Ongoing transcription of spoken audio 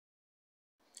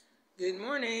Good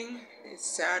morning. It's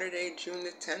Saturday, June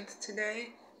the 10th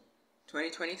today,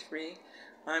 2023.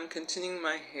 I'm continuing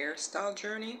my hairstyle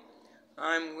journey.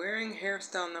 I'm wearing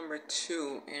hairstyle number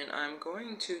 2 and I'm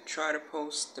going to try to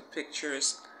post the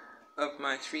pictures of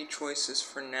my three choices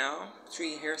for now.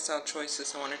 Three hairstyle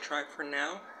choices I want to try for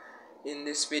now in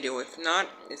this video. If not,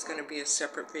 it's going to be a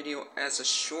separate video as a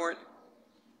short.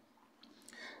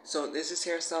 So this is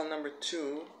hairstyle number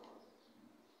 2.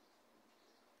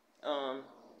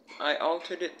 I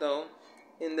altered it though.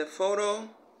 In the photo,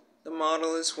 the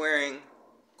model is wearing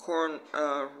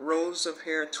rows of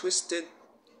hair twisted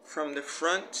from the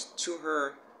front to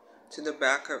the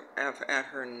back at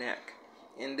her neck.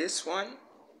 In this one,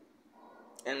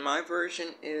 and my version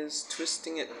is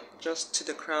twisting it just to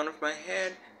the crown of my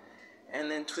head,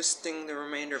 and then twisting the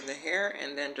remainder of the hair,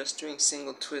 and then just doing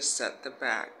single twists at the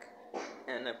back.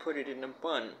 And I put it in a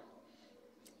bun.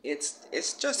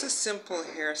 It's just a simple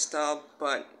hairstyle,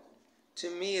 but to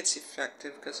me it's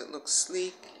effective because it looks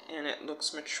sleek and it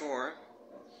looks mature.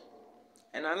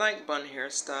 And I like bun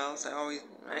hairstyles.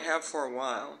 I have for a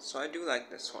while, so I do like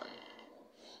this one.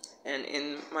 And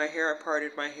in my hair, I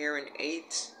parted my hair in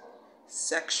 8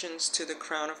 sections to the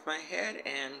crown of my head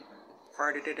and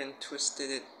parted it and twisted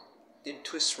it, did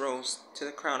twist rows to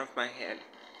the crown of my head.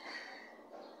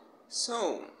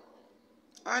 So,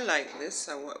 I like this.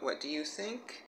 What do you think?